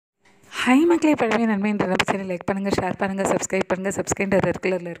Hi மக்களே, பழமை நன்மைன்ற நம்ம சேனல் லைக் பண்ணுங்கள், ஷேர் பண்ணுங்கள், சப்ஸ்கிரைப் பண்ணுங்கள். சப்ஸ்கிரைப் ரெட்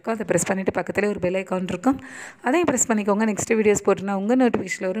கலரில் இருக்கும், அதை ப்ரெஸ் பண்ணிவிட்டு பக்கத்தில் ஒரு பெல் ஐக்கான் இருக்கும், அதையும் ப்ரெஸ் பண்ணிக்கோங்க. நெக்ஸ்ட் வீடியோஸ் போட்டுனா உங்கள்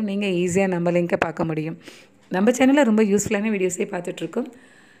நோட்டிஃபிகேஷன் வரும். நீங்கள் ஈஸியாக நம்ம லிங்கை பார்க்க முடியும். நம்ம சேனலில் ரொம்ப யூஸ்ஃபுல்லான வீடியோஸே பார்த்துட்ருக்கோம்.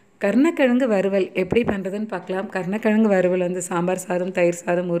 கருணக்கிழங்கு வறுவல் எப்படி பண்ணுறதுன்னு பார்க்கலாம். கருணக்கிழங்கு வறுவல் வந்து சாம்பார் சாதம், தயிர்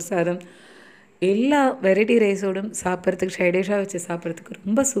சாதம், மோர் சாதம் எல்லா வெரைட்டி ரைஸோடும் சாப்பிட்றதுக்கு, சைடிஷாக வச்சு சாப்பிட்றதுக்கு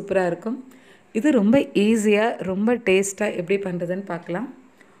ரொம்ப சூப்பராக இருக்கும். இது ரொம்ப ஈஸியாக ரொம்ப டேஸ்ட்டாக எப்படி பண்ணுறதுன்னு பார்க்கலாம்.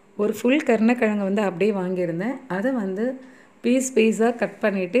 ஒரு ஃபுல் கருணக்கிழங்கு வந்து அப்படியே வாங்கியிருந்தேன். அதை வந்து பீஸாக கட்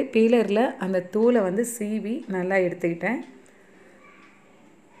பண்ணிவிட்டு பீலரில் அந்த தூளை வந்து சீவி நல்லா எடுத்துக்கிட்டேன்.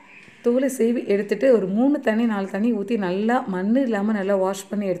 தூளை சீவி எடுத்துகிட்டு ஒரு 3 தண்ணி 4 தண்ணி ஊற்றி நல்லா மண் இல்லாமல் நல்லா வாஷ்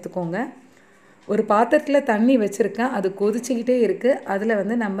பண்ணி எடுத்துக்கோங்க. ஒரு பாத்திரத்தில் தண்ணி வச்சுருக்கேன், அது கொதிச்சிக்கிட்டே இருக்குது. அதில்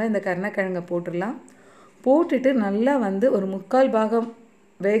வந்து நம்ம இந்த கருணக்கிழங்கை போட்டுடலாம். போட்டுட்டு நல்லா வந்து ஒரு 3/4 பாகம்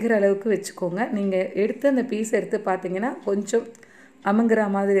வேகிற அளவுக்கு வச்சுக்கோங்க. நீங்கள் எடுத்து அந்த பீஸ் எடுத்து பார்த்தீங்கன்னா கொஞ்சம் அமுங்குற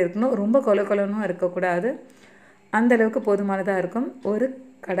மாதிரி இருக்கணும், ரொம்ப கொலன்னு இருக்கக்கூடாது. அந்தளவுக்கு போதுமானதாக இருக்கும். ஒரு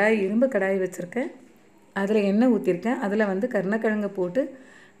கடாய், இரும்பு கடாய் வச்சுருக்கேன், அதில் எண்ணெய் ஊற்றிருக்கேன். அதில் வந்து கருணக்கிழங்கு போட்டு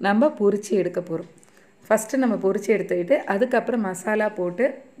நம்ம பொரித்து எடுக்க போகிறோம். ஃபஸ்ட்டு நம்ம பொரித்து எடுத்துக்கிட்டு அதுக்கப்புறம் மசாலா போட்டு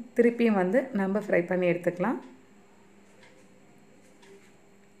திருப்பியும் வந்து நம்ம ஃப்ரை பண்ணி எடுத்துக்கலாம்.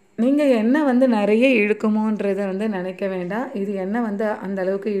 நீங்கள் எண்ணெய் வந்து நிறைய இழுக்குமோன்றதை வந்து நினைக்க வேண்டாம். இது எண்ணெய் வந்து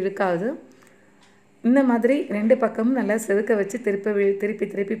அந்தளவுக்கு இழுக்காது. இந்த மாதிரி 2 பக்கமும் நல்லா செதுக்க வச்சு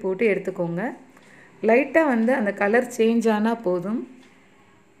திருப்பி போட்டு எடுத்துக்கோங்க. லைட்டாக வந்து அந்த கலர் சேஞ்ச் ஆனால் போதும்.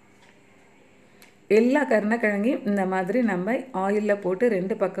 எல்லா கருணக்கிழங்கையும் இந்த மாதிரி நம்ம ஆயிலில் போட்டு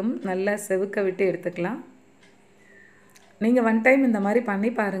 2 பக்கமும் நல்லா செதுக்க விட்டு எடுத்துக்கலாம். நீங்கள் 1 டைம் இந்த மாதிரி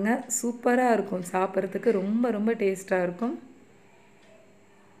பண்ணி பாருங்கள், சூப்பராக இருக்கும். சாப்பிட்றதுக்கு ரொம்ப டேஸ்ட்டாக இருக்கும்.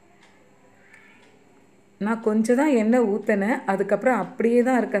 நான் கொஞ்சம் தான் எண்ணெய் ஊற்றினேன், அதுக்கப்புறம் அப்படியே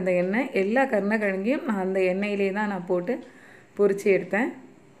தான் இருக்குது அந்த எண்ணெய். எல்லா கருணக்கிழங்கையும் நான் அந்த எண்ணெயிலே தான் நான் போட்டு பொரித்து எடுத்தேன்.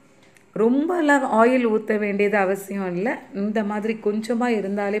 ரொம்பலாம் ஆயில் ஊற்ற வேண்டியது அவசியம் இல்லை. இந்த மாதிரி கொஞ்சமாக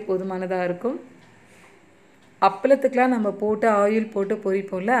இருந்தாலே போதுமானதாக இருக்கும். அப்பளத்துக்கெலாம் நம்ம போட்டு ஆயில் போட்டு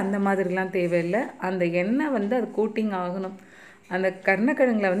பொரிப்போம்ல, அந்த மாதிரிலாம் தேவையில்லை. அந்த எண்ணெய் வந்து அது கோட்டிங் ஆகணும். அந்த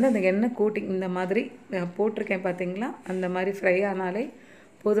கருணக்கிழங்கில் வந்து அந்த எண்ணெய் கோட்டிங் இந்த மாதிரி போட்டிருக்கேன் பார்த்தீங்களா, அந்த மாதிரி ஃப்ரை ஆனாலே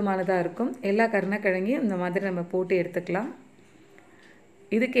போதுமானதாக இருக்கும். எல்லா கருணக்கிழங்கையும் இந்த மாதிரி நம்ம போட்டு எடுத்துக்கலாம்.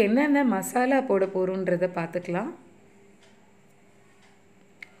 இதுக்கு என்னென்ன மசாலா போட போகிறோன்றதை பார்த்துக்கலாம்.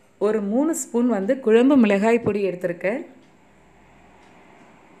 ஒரு 3 ஸ்பூன் வந்து குழம்பு மிளகாய் பொடி எடுத்திருக்கேன்.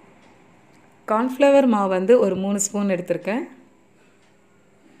 கார்ன்ஃப்ளவர் மாவு வந்து ஒரு 3 ஸ்பூன் எடுத்திருக்கேன்.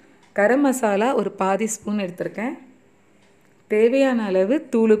 கரம் மசாலா ஒரு பாதி ஸ்பூன் எடுத்திருக்கேன். தேவையான அளவு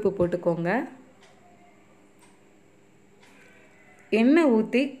தூளுப்பு போட்டுக்கோங்க. எண்ணெய்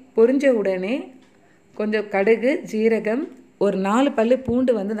ஊற்றி பொரிஞ்ச உடனே கொஞ்சம் கடுகு, ஜீரகம், ஒரு 4 பல்லு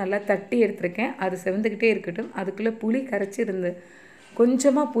பூண்டு வந்து நல்லா தட்டி எடுத்துருக்கேன். அது செவந்துக்கிட்டே இருக்கட்டும். அதுக்குள்ளே புளி கரைச்சி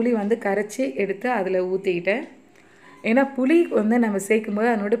கொஞ்சமாக புளி வந்து கரைச்சி எடுத்து அதில் ஊற்றிக்கிட்டேன். ஏன்னா புளி வந்து நம்ம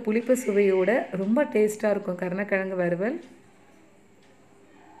சேர்க்கும்போது அதனோட புளிப்பு சுவையோடு ரொம்ப டேஸ்ட்டாக இருக்கும் கருணக்கிழங்கு வறுவல்.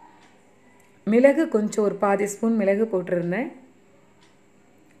 மிளகு கொஞ்சம் ஒரு பாதி ஸ்பூன் மிளகு போட்டிருந்தேன்.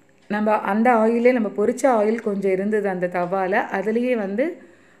 நம்ம அந்த ஆயிலே நம்ம பொரிச்ச ஆயில் கொஞ்சம் இருந்தது அந்த தவாவில். அதுலேயே வந்து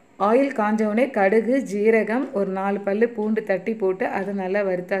ஆயில் காஞ்சவுடனே கடுகு, ஜீரகம், ஒரு 4 பல்லு பூண்டு தட்டி போட்டு அதை நல்லா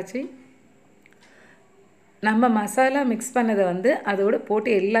வறுத்தாச்சு. நம்ம மசாலா மிக்ஸ் பண்ணதை வந்து அதோடு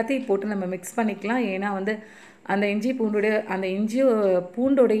போட்டு எல்லாத்தையும் போட்டு நம்ம மிக்ஸ் பண்ணிக்கலாம். ஏன்னா வந்து அந்த இஞ்சி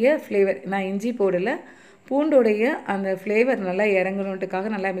பூண்டோடைய ஃப்ளேவர், நான் இஞ்சி போடலை, பூண்டோடைய அந்த ஃப்ளேவர் நல்லா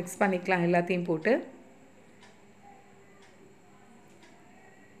இறங்கணுன்றதுக்காக நல்லா மிக்ஸ் பண்ணிக்கலாம். எல்லாத்தையும் போட்டு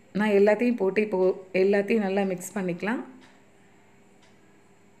நான் எல்லாத்தையும் போட்டு இப்போது எல்லாத்தையும் நல்லா மிக்ஸ் பண்ணிக்கலாம்.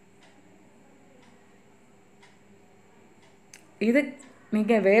 இது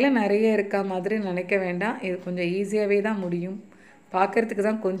நீங்கள் வேலை நிறைய இருக்கா மாதிரி நினைக்க வேண்டாம். இது கொஞ்சம் ஈஸியாகவே தான் முடியும். பார்க்குறதுக்கு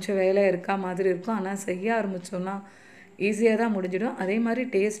தான் கொஞ்சம் வேலை இருக்கா மாதிரி இருக்கும், ஆனால் செய்ய ஆரம்பித்தோன்னா ஈஸியாக தான் முடிஞ்சிடும். அதே மாதிரி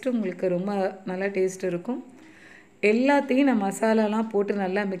டேஸ்ட்டும் உங்களுக்கு ரொம்ப நல்லா டேஸ்ட் இருக்கும். எல்லாத்தையும் நான் மசாலாலாம் போட்டு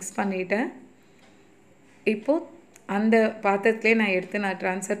நல்லா மிக்ஸ் பண்ணிட்டேன். இப்போது அந்த பாத்திரத்துலேயே நான் எடுத்து நான்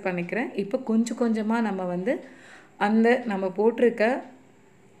ட்ரான்ஸ்ஃபர் பண்ணிக்கிறேன். இப்போ கொஞ்சமாக நம்ம வந்து நம்ம போட்டிருக்க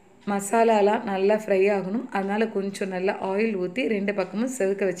மசாலாலாம் நல்லா ஃப்ரை ஆகணும். அதனால் கொஞ்சம் நல்லா ஆயில் ஊற்றி 2 பக்கமும்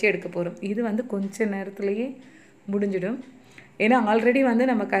செதுக்க வச்சு எடுக்க போகிறோம். இது வந்து கொஞ்சம் நேரத்துலேயே முடிஞ்சிடும். ஏன்னா ஆல்ரெடி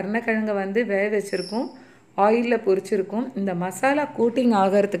வந்து நம்ம கருணக்கிழங்கை வந்து வேக வச்சுருக்கோம், ஆயிலில் பொரிச்சிருக்கோம். இந்த மசாலா கோட்டிங்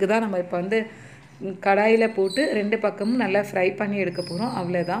ஆகிறதுக்கு தான் நம்ம இப்போ வந்து கடாயில் போட்டு 2 பக்கமும் நல்லா ஃப்ரை பண்ணி எடுக்க போகிறோம்.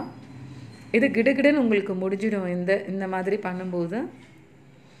 அவ்வளோதான். இது கிடுகிடுன்னு உங்களுக்கு முடிஞ்சிடும். இந்த மாதிரி பண்ணும்போது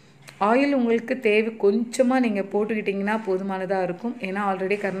ஆயில் உங்களுக்கு தேவை கொஞ்சமாக நீங்கள் போட்டுக்கிட்டிங்கன்னா போதுமானதாக இருக்கும். ஏன்னா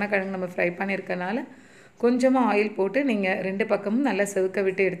ஆல்ரெடி கருணக்கிழங்கு நம்ம ஃப்ரை பண்ணியிருக்கனால கொஞ்சமாக ஆயில் போட்டு நீங்கள் 2 பக்கமும் நல்லா செதுக்க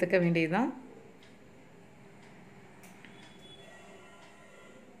விட்டு எடுத்துக்க வேண்டியதுதான்.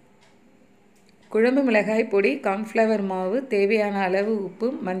 குழம்பு மிளகாய் பொடி, கார்ன்ஃப்ளவர் மாவு, தேவையான அளவு உப்பு,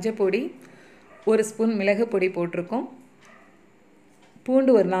 மஞ்சள் பொடி, 1 ஸ்பூன் மிளகு பொடி போட்டிருக்கோம்.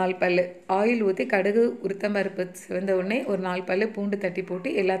 பூண்டு ஒரு 4 பல். ஆயில் ஊற்றி கடுகு உளுத்தம்பருப்பு சிவந்த உடனே ஒரு 4 பல் பூண்டு தட்டி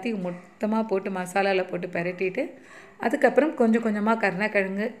போட்டு எல்லாத்தையும் மொத்தமாக போட்டு மசாலாவில் போட்டு பரட்டிட்டு, அதுக்கப்புறம் கொஞ்சம் கொஞ்சமாக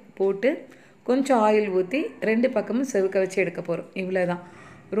கருணக்கிழங்கு போட்டு கொஞ்சம் ஆயில் ஊற்றி 2 பக்கமும் செவக்க வச்சு எடுக்க போகிறோம். இவ்வளோ தான்.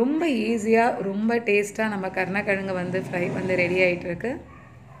 ரொம்ப ஈஸியாக ரொம்ப டேஸ்ட்டாக நம்ம கருணக்கிழங்கு வந்து ஃப்ரை வந்து ரெடி ஆகிட்டுருக்கு.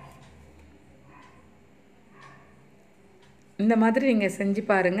 இந்த மாதிரி நீங்கள் செஞ்சு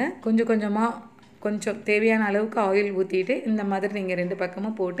பாருங்கள். கொஞ்சம் தேவையான அளவுக்கு ஆயில் ஊற்றிட்டு இந்த மாதிரி நீங்கள் 2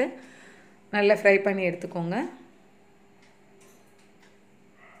 பக்கமும் போட்டு நல்லா ஃப்ரை பண்ணி எடுத்துக்கோங்க.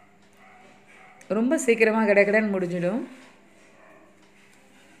 ரொம்ப சீக்கிரமாக கடகடன்னு முடிஞ்சிடும்.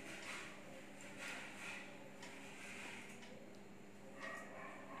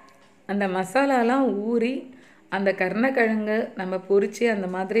 அந்த மசாலாலாம் ஊறி அந்த கருணக்கிழங்கு நம்ம பொரித்து அந்த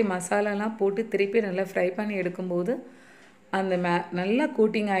மாதிரி மசாலாலாம் போட்டு திருப்பி நல்லா ஃப்ரை பண்ணி எடுக்கும்போது அந்த நல்லா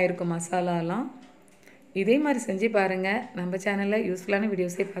கோட்டிங் ஆகிருக்கும் மசாலாலாம். இதே மாதிரி செஞ்சு பாருங்கள். நம்ம சேனலில் யூஸ்ஃபுல்லான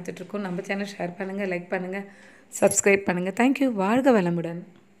வீடியோஸே பார்த்துட்ருக்கோம். நம்ம சேனல் ஷேர் பண்ணுங்கள், லைக் பண்ணுங்கள், சப்ஸ்கிரைப் பண்ணுங்கள். தேங்க்யூ. வாழ்க வளமுடன்.